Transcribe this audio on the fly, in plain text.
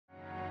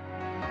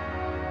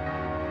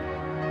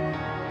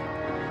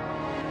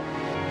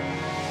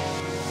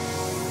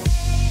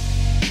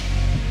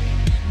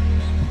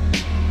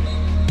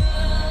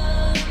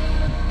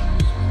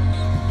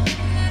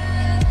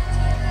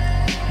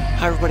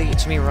everybody,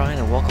 it's me Ryan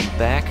and welcome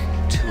back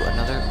to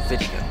another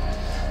video.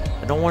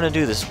 I don't want to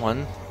do this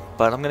one,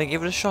 but I'm going to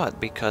give it a shot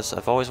because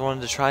I've always wanted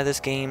to try this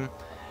game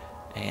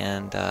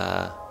and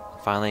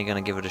finally going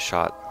to give it a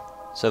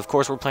shot. So of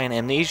course we're playing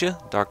Amnesia,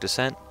 Dark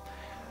Descent,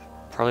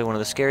 probably one of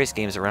the scariest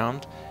games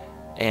around,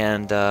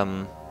 and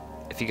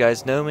if you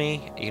guys know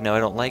me, you know I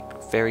don't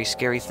like very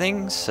scary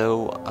things,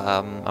 so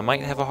I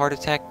might have a heart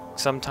attack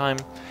sometime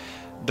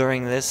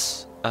during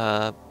this.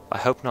 I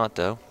hope not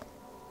though,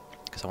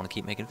 because I want to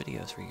keep making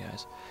videos for you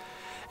guys.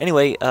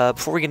 Anyway,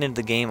 before we get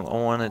into the game, I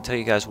want to tell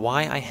you guys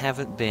why I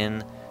haven't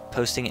been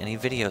posting any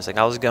videos. Like,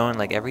 I was going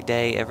like every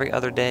day, every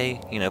other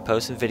day, you know,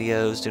 posting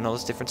videos, doing all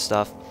this different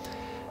stuff,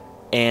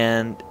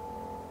 and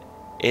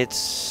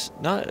it's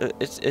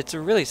a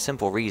really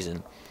simple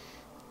reason.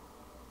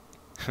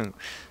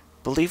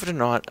 Believe it or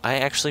not, I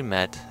actually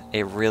met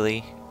a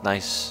really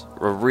nice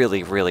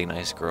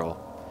girl,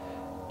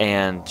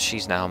 and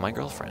she's now my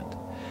girlfriend.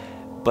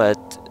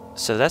 But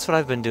so that's what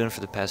I've been doing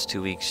for the past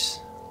 2 weeks,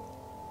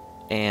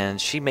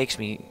 and she makes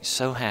me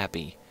so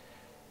happy,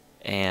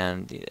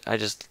 and I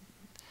just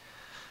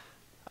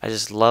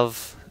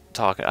love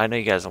talking. I know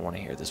you guys don't want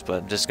to hear this,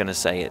 but I'm just gonna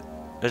say it.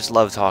 I just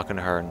love talking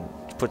to her, and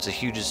it puts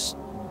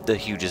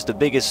the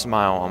biggest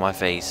smile on my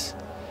face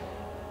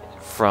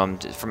from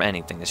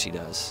anything that she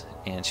does,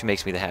 and she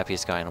makes me the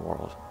happiest guy in the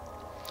world.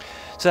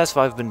 So that's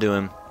what I've been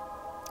doing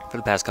for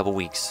the past couple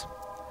weeks.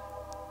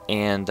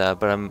 And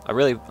but I'm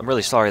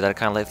really sorry that I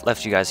kind of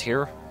left you guys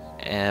here.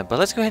 But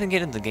let's go ahead and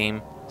get into the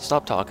game.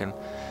 Stop talking.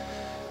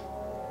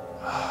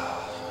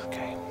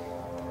 Okay.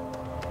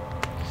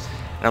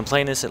 And I'm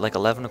playing this at like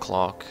 11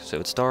 o'clock, so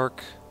it's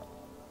dark,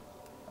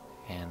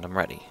 and I'm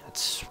ready.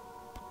 Let's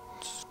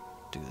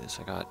do this.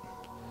 I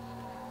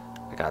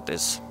got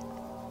this.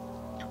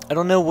 I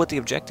don't know what the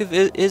objective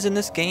is in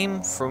this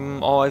game.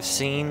 From all I've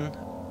seen,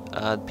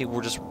 people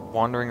were just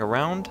wandering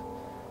around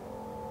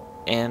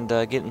and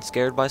getting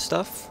scared by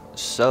stuff.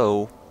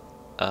 So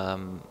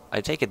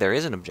I take it there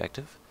is an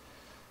objective.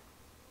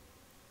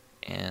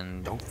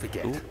 And don't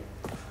forget,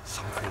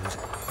 some things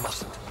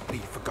mustn't be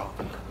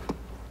forgotten.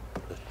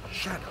 The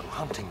shadow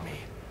hunting me.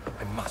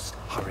 I must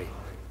hurry.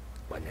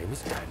 My name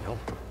is Daniel.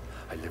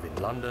 I live in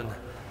London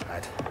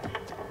at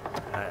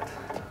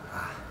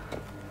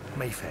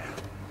Mayfair.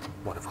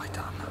 What have I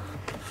done?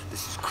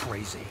 This is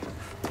crazy.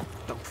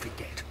 Don't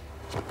forget.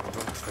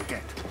 Don't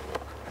forget.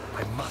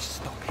 I must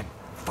stop him.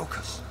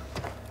 Focus.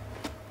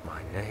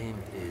 My name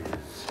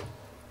is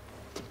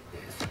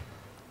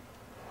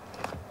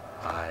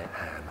I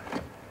am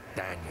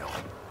Daniel.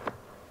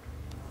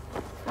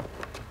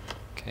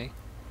 Okay.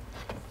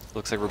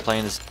 Looks like we're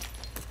playing as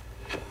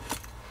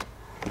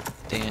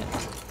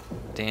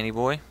Danny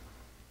boy.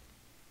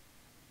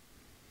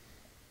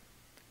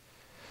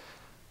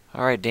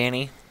 Alright,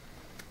 Danny.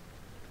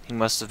 He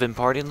must have been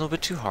partying a little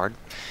bit too hard.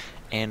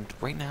 And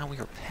right now we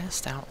are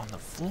passed out on the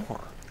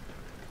floor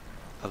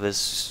of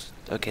this.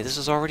 Okay, this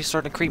is already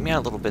starting to creep me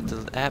out a little bit,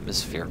 the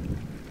atmosphere.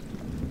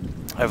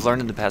 I've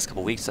learned in the past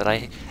couple weeks that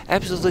I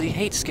absolutely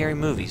hate scary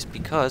movies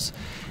because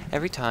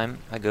every time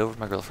I go over to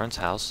my girlfriend's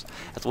house,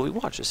 that's what we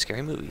watch, is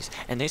scary movies,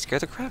 and they scare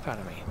the crap out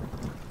of me.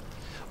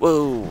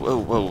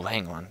 Whoa,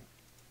 hang on.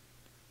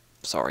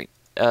 Sorry.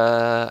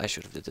 I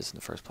should have did this in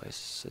the first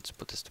place. Let's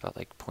put this to about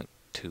like 0.2.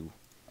 See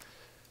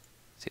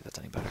if that's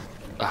any better.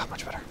 Ah,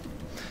 much better.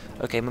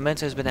 Okay,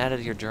 memento has been added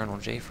to your journal.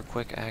 J for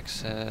quick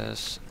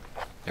access.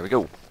 There we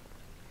go.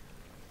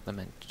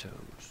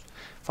 Mementos.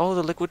 Follow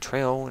the liquid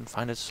trail and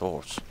find its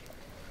source.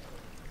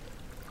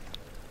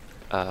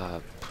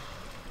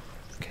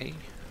 Okay.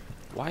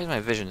 Why is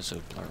my vision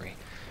so blurry?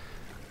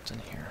 What's in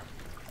here?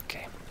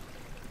 Okay.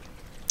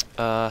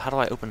 How do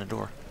I open the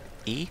door?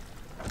 E?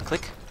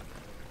 Click?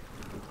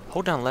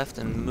 Hold down left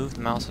and move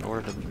the mouse in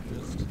order to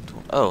move the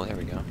tool. Oh, there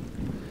we go.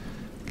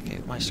 Okay,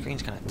 my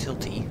screen's kind of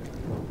tilty.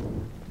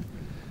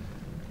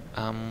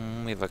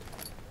 We have a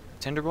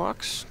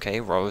tinderbox. Okay,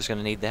 we're always going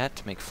to need that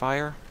to make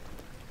fire.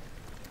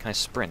 Can I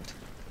sprint?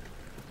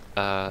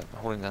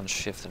 Holding down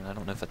shift, and I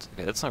don't know if that's...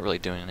 Okay, that's not really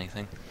doing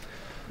anything.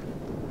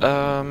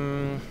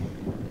 Oh,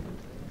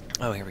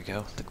 here we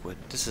go. Liquid.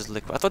 This is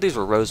liquid. I thought these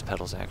were rose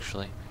petals,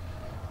 actually.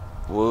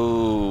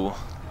 Whoa.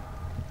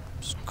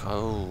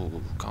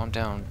 Oh, calm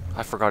down.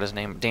 I forgot his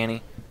name.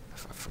 Danny. I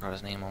forgot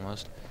his name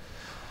almost.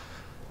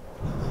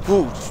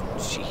 Whoa,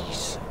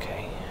 jeez.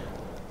 Okay.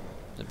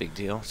 It's a big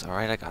deal. It's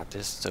alright, I got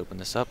this. Let's open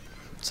this up.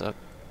 What's up?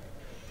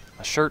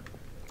 My shirt.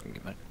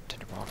 Get my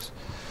tinderbox.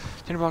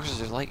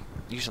 Tinderboxes are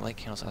using light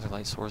candles, other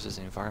light sources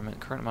in the environment.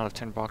 Current amount of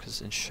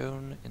tinderboxes is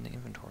shown in the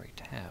inventory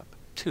tab.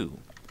 2.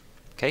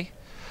 Okay.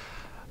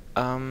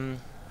 We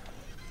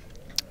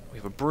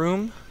have a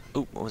broom.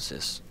 Oh, what was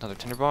this? Another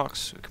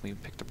tinderbox. Can we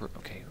pick the broom?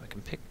 Okay, I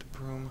can pick the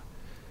broom.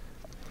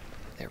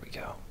 There we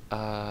go.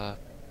 Okay,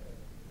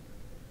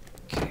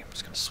 I'm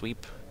just gonna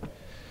sweep.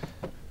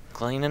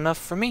 Clean enough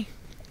for me.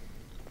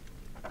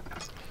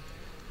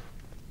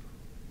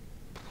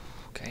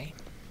 Okay.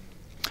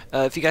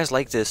 If you guys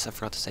like this, I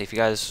forgot to say, if you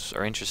guys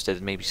are interested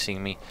in maybe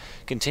seeing me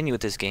continue with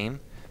this game,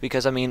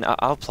 because, I mean,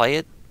 I'll play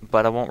it,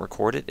 but I won't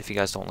record it if you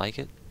guys don't like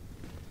it.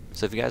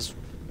 So if you guys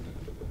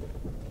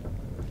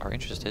are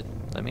interested,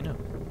 let me know.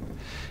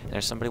 And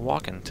there's somebody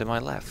walking to my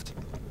left.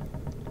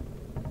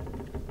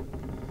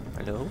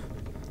 Hello?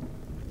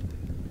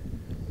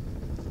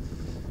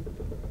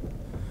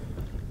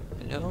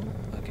 Hello?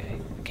 Okay.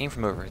 Came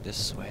from over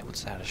this way.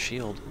 What's that? A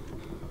shield?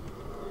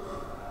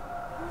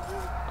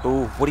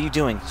 Oh, what are you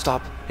doing?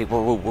 Stop. Hey,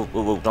 whoa, whoa, whoa,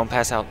 whoa, whoa. Don't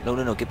pass out. No,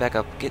 no, no. Get back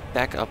up. Get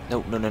back up.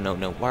 No, no, no, no,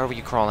 no. Why were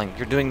you crawling?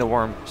 You're doing the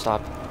worm.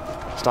 Stop.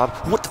 Stop.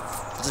 What the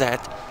f was that?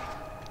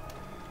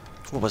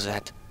 What was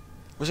that?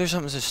 Was there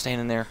something just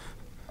standing there?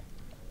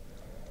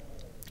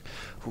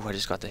 Ooh, I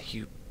just got the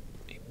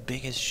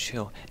biggest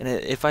chill. And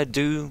if I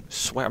do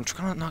swear, I'm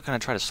not going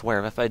to try to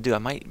swear. If I do, I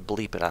might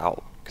bleep it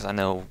out. Because I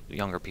know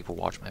younger people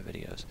watch my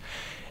videos.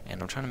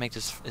 And I'm trying to make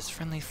this as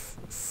family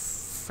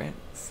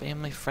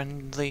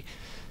friendly.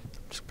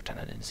 Just pretend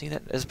I didn't see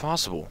that as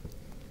possible.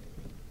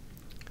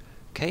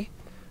 Okay?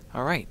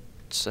 Alright.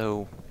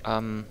 So,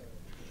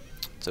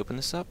 let's open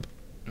this up.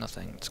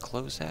 Nothing. Let's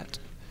close that.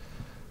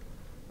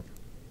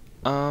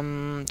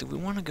 Do we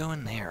want to go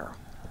in there?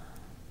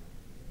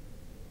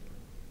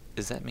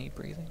 Is that me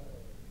breathing?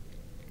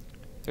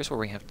 There's where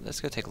we have to...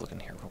 Let's go take a look in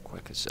here real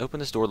quick. Let's open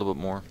this door a little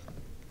bit more.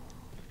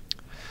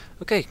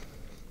 Okay.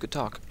 Good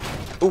talk.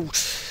 Oh!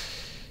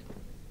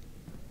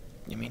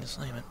 You mean to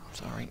slam it.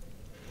 Sorry.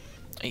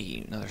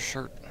 Hey, another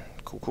shirt.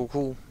 Cool, cool,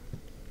 cool.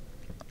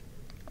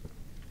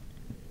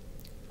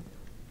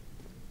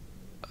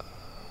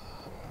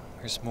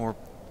 There's more...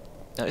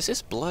 Now, is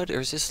this blood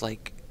or is this,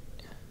 like,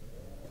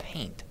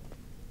 paint?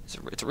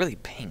 It's really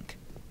pink.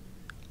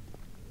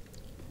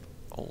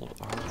 Old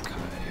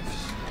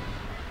archives.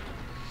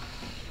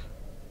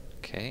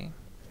 Okay.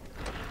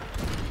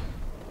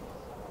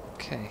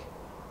 Okay.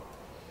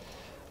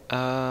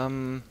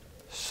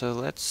 So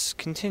let's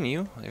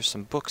continue. There's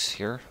some books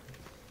here.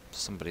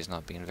 Somebody's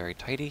not being very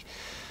tidy.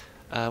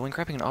 When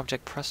grabbing an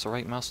object, press the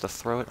right mouse to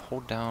throw it.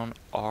 Hold down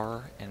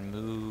R and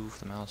move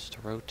the mouse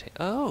to rotate.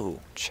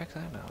 Oh, check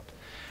that out.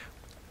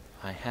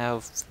 I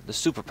have the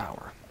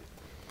superpower.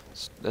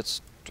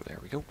 Let's there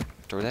we go.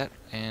 Throw that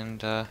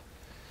and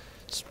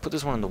let's put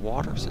this one in the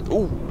water.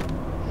 Oh!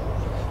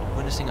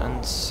 Witnessing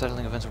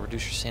unsettling events will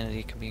reduce your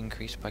sanity. Can be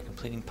increased by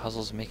completing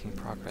puzzles and making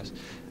progress.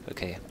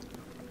 Okay.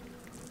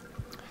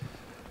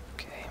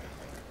 Okay.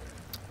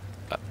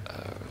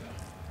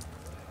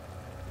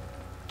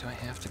 Do I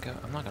have to go?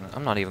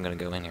 I'm not even gonna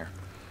go in here.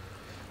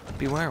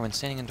 Beware, when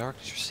standing in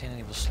darkness, your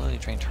sanity will slowly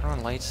drain. Turn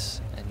on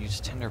lights and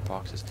use tinder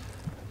boxes.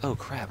 Oh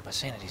crap, my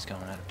sanity's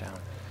going down.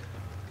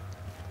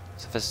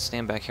 So if I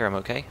stand back here, I'm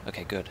okay?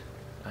 Okay, good.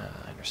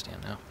 I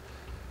understand now.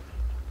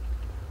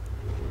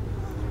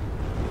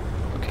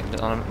 Okay,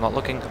 I'm not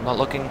looking, I'm not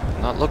looking,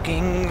 I'm not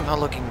looking, I'm not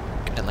looking.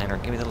 Give me the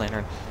lantern, give me the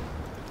lantern.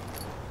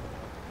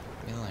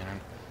 Give me the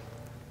lantern.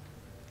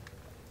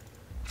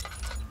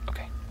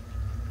 Okay.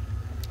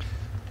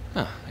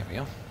 Huh, there we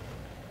go.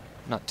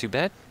 Not too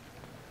bad.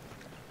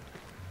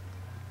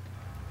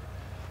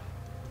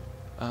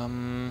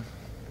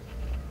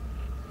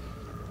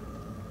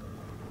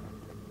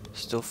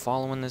 Still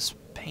following this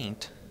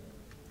paint.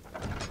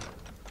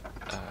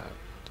 The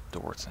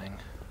door thing.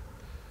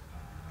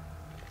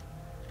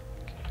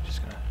 Okay,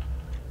 just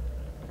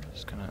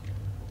gonna.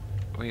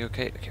 Are we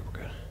okay? Okay, we're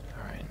good.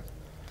 Alright.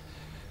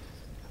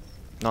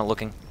 Not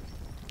looking.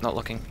 Not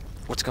looking.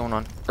 What's going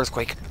on?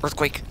 Earthquake!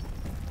 Earthquake!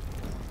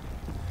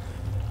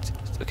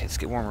 Okay, let's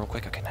get warm real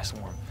quick. Okay, nice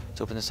and warm.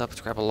 Let's open this up.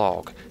 Let's grab a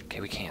log. Okay,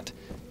 we can't.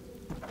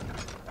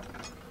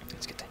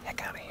 Let's get the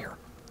heck out of here.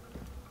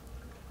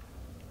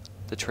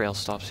 The trail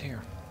stops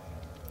here.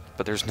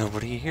 But there's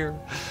nobody here.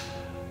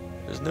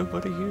 There's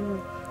nobody here.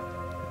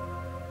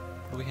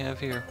 What do we have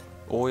here?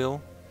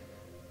 Oil.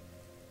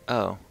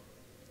 Oh.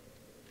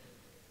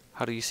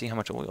 How do you see how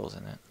much oil is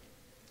in it?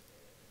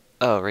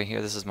 Oh, right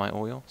here. This is my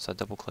oil. So I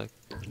double click.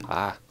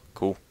 Ah,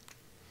 cool.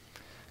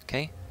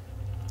 Okay.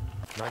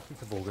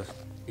 19th of August,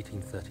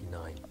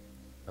 1839.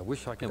 I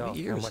wish I could Yeah, what ask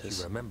year how is much this?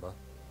 you remember.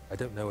 I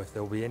don't know if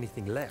there'll be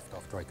anything left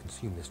after I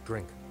consume this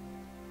drink.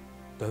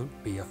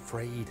 Don't be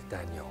afraid,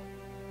 Daniel.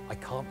 I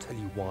can't tell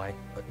you why,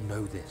 but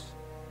know this.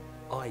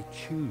 I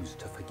choose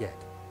to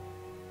forget.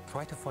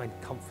 Try to find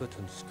comfort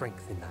and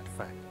strength in that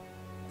fact.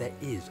 There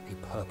is a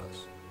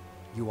purpose.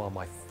 You are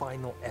my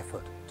final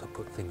effort to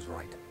put things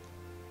right.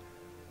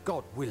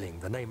 God willing,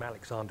 the name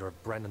Alexander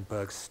of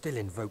Brandenburg still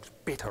invokes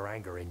bitter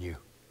anger in you.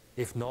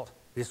 If not,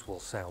 this will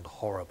sound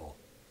horrible.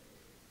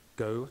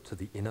 Go to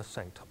the inner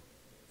sanctum,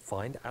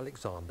 find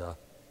Alexander,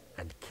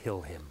 and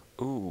kill him.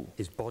 Ooh.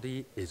 His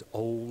body is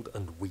old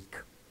and weak,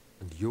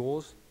 and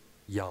yours,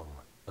 young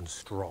and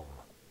strong.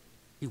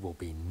 He will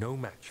be no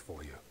match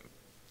for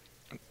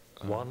you.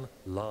 One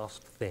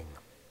last thing.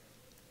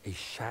 A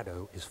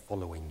shadow is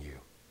following you.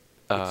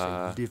 It's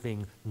a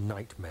living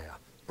nightmare,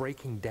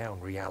 breaking down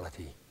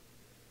reality.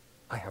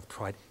 I have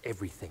tried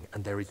everything,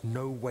 and there is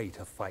no way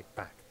to fight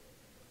back.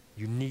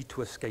 You need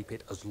to escape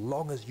it as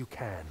long as you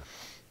can.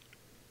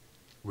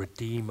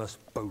 Redeem us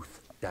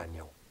both,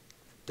 Daniel.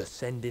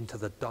 Descend into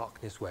the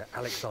darkness where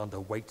Alexander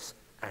waits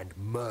and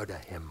murder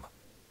him.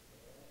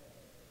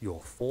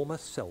 Your former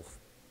self,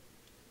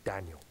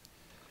 Daniel.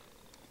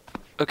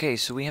 Okay,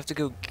 so we have to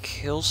go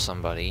kill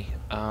somebody.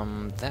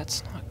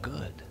 That's not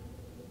good.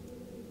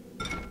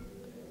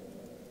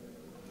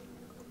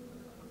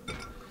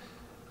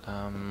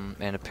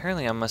 And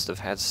apparently I must have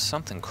had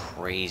something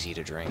crazy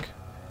to drink.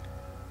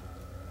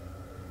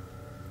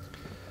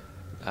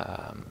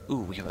 Ooh,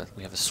 we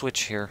have a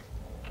switch here.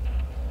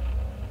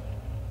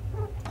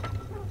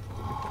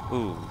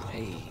 Ooh,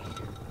 hey.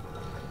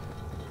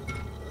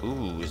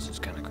 Ooh, this is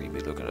kind of creepy.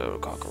 Look at a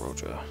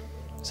cockroach.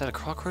 Is that a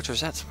cockroach or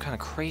is that some kind of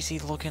crazy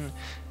looking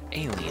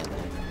alien?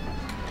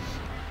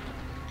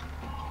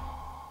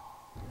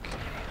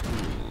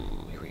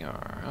 Ooh, here we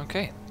are.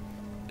 Okay.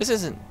 This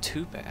isn't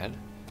too bad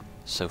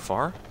so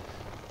far.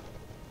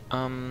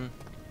 But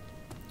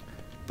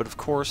of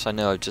course I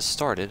know I've just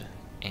started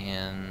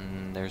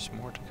and there's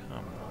more to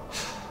come.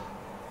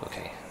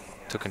 Okay.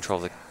 Took control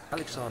of the...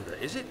 Alexander,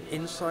 is it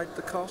inside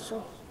the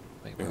castle?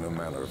 Wait, In a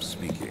manner of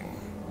speaking.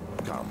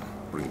 Come,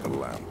 bring the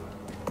lamp.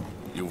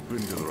 You've been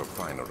to the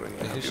refinery,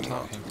 have who's you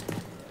not? talking?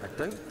 I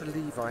don't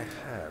believe I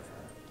have.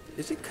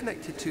 Is it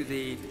connected to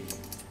the...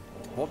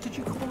 what did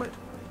you call it?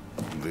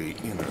 The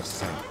inner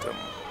sanctum.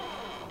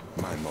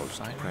 My most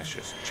Refinery?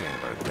 precious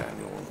chamber,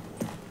 Daniel.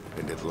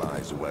 And it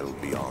lies well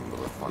beyond the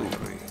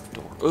refinery.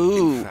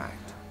 Ooh! In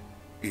fact,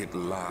 it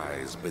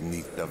lies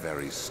beneath the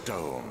very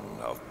stone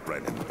of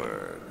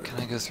Brennenburg. Can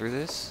I go through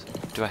this?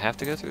 Do I have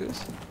to go through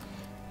this?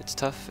 It's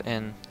tough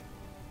and...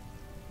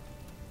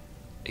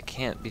 it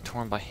can't be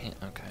torn by hand.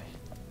 Okay.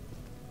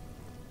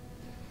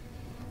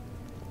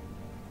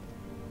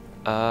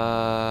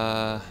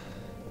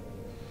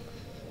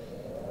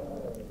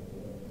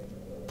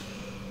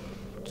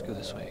 Let's go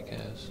this way, I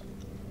guess.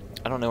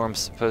 I don't know where I'm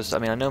supposed to... I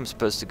mean, I know I'm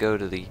supposed to go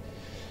to the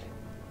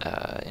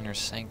inner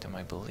sanctum,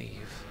 I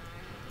believe.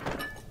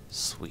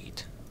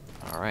 Sweet.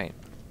 Alright.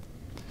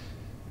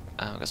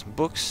 Got some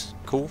books.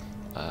 Cool.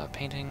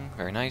 Painting.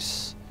 Very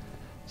nice.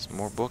 Some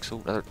more books.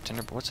 Oh, another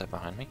tinder. What's that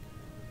behind me?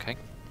 Okay.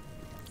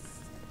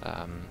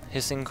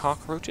 Hissing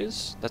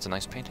cockroaches. That's a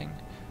nice painting.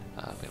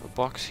 We have a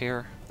box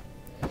here.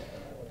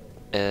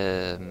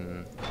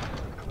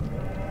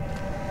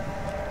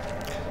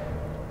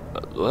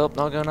 Well,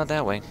 I'll go not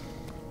that way.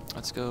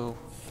 Let's go.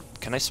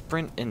 Can I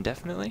sprint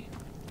indefinitely?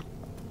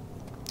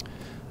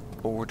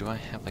 Or do I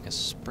have like a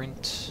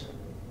sprint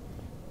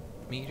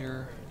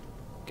meter?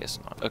 Guess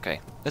not.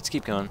 Okay, let's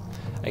keep going.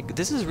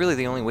 This is really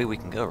the only way we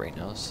can go right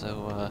now.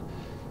 So,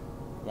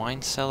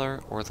 wine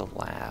cellar or the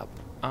lab?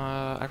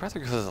 I'd rather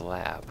go to the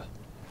lab.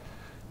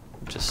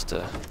 Just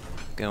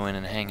go in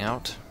and hang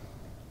out.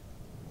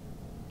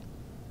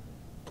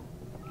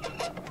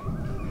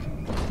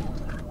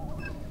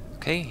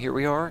 Okay, here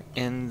we are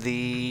in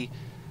the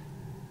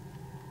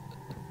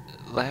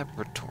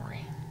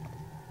laboratory.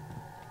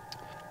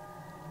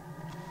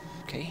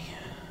 Okay.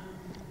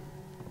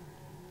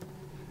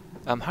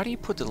 How do you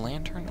put the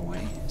lantern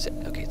away? Is it,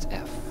 okay, it's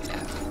F.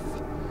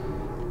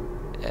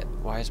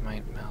 Why is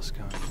my mouse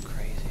going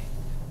crazy?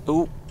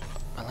 Ooh,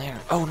 my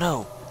lantern. Oh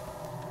no!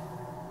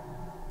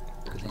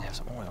 Good thing I have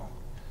some oil.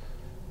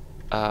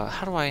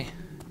 How do I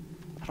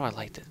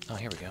light it? Oh,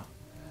 here we go.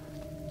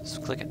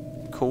 Just click it.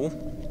 Cool.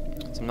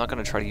 So I'm not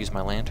going to try to use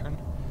my lantern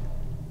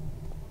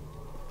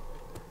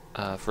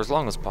for as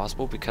long as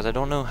possible because I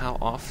don't know how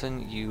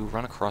often you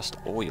run across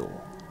oil.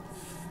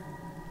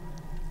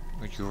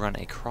 Or you run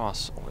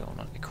across oil,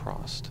 not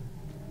across.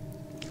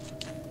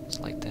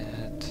 Just like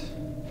that.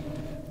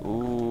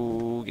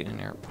 Ooh, get in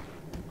there.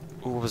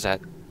 Ooh, what was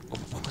that? Ooh,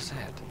 what was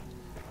that?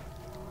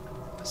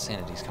 My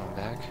sanity's coming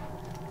back.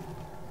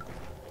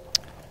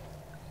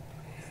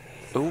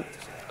 Ooh,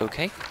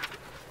 okay.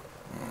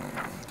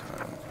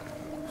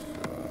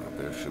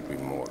 There should be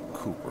more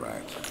coop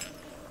racks.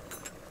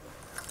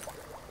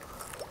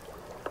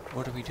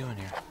 What are we doing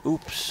here?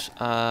 Oops,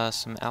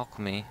 some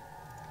alchemy.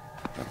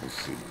 Let me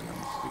see.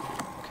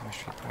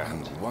 Chemistry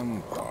And part.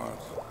 one part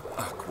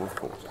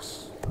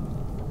aquafortis.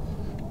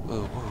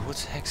 Whoa,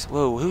 what's the heck?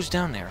 Whoa, who's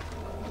down there?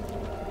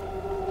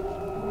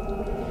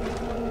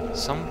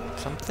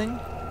 Something?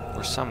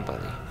 Or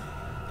somebody?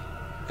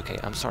 Okay,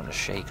 I'm starting to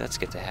shake. Let's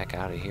get the heck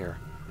out of here.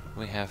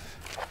 We have...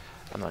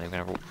 I'm not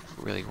even gonna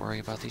really worry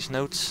about these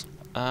notes.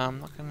 I'm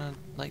not gonna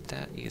light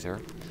that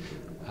either.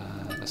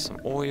 Got some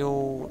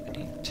oil,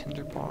 any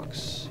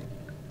tinderbox,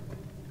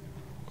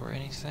 or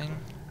anything?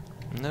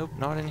 Nope,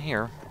 not in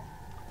here.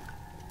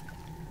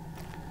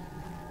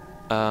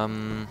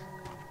 Ooh,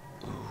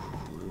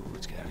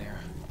 let's get out of here.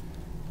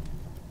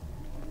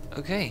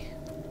 Okay.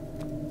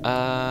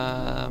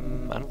 I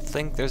don't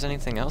think there's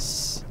anything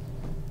else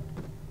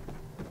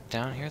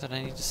down here that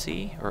I need to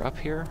see, or up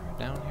here,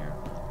 down here.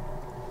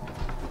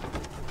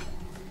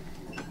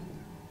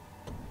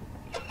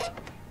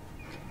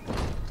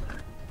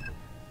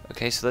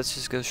 Okay, so let's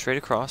just go straight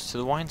across to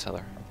the wine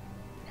cellar.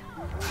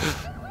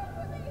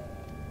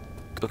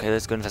 Okay,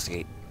 let's go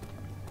investigate.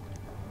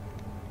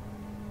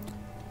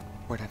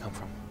 Where'd I come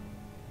from?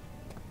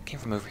 Came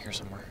from over here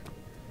somewhere.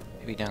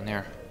 Maybe down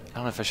there. I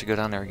don't know if I should go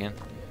down there again.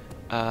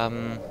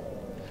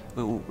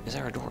 Ooh, is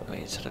there a door?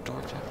 Wait, is that a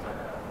door too?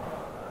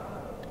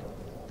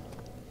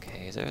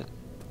 Okay, is that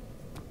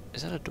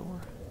a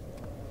door?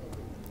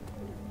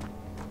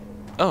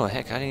 Oh,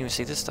 heck, I didn't even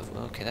see this stuff.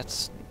 Okay,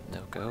 that's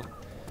no-go.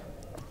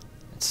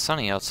 It's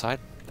sunny outside,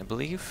 I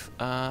believe.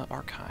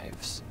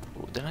 Archives.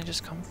 Ooh, didn't I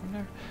just come from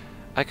there?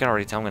 I can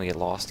already tell I'm going to get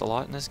lost a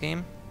lot in this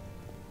game.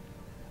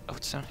 Oh,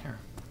 it's down here.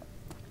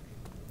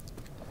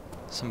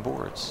 Some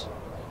boards.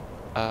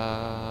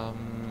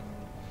 Won't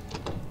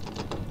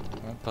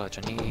budge.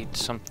 I need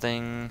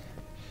something.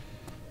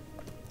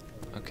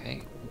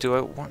 Okay. Do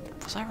I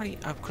want... Was I already...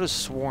 I could have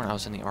sworn I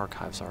was in the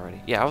archives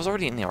already. Yeah, I was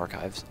already in the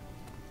archives.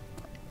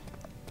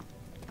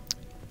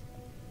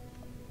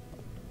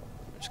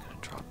 I'm just gonna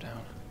drop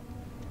down.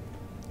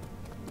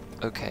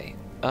 Okay.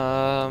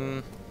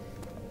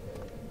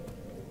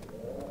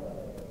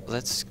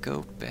 Let's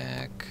go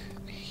back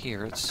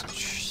here. Let's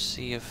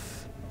see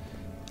if...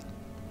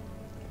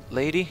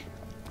 Lady?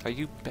 Are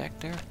you back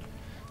there?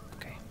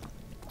 Okay.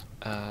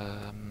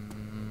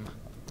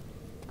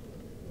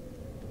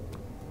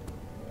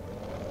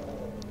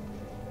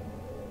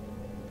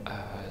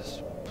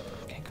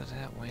 Can't go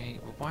that way.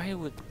 Why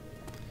would...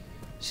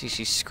 See,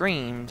 she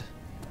screamed.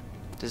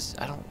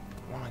 I don't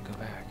want to go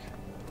back.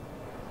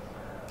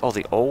 Oh,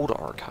 the old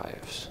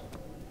archives.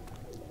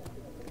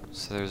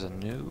 So there's a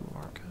new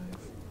archive?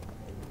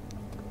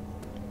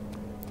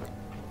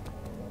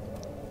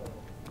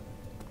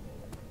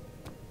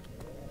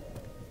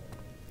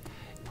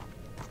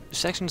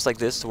 Sections like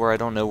this where I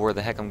don't know where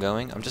the heck I'm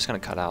going, I'm just gonna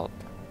cut out.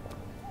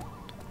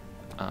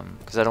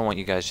 Because I don't want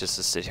you guys just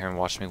to sit here and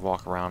watch me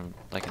walk around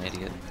like an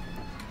idiot.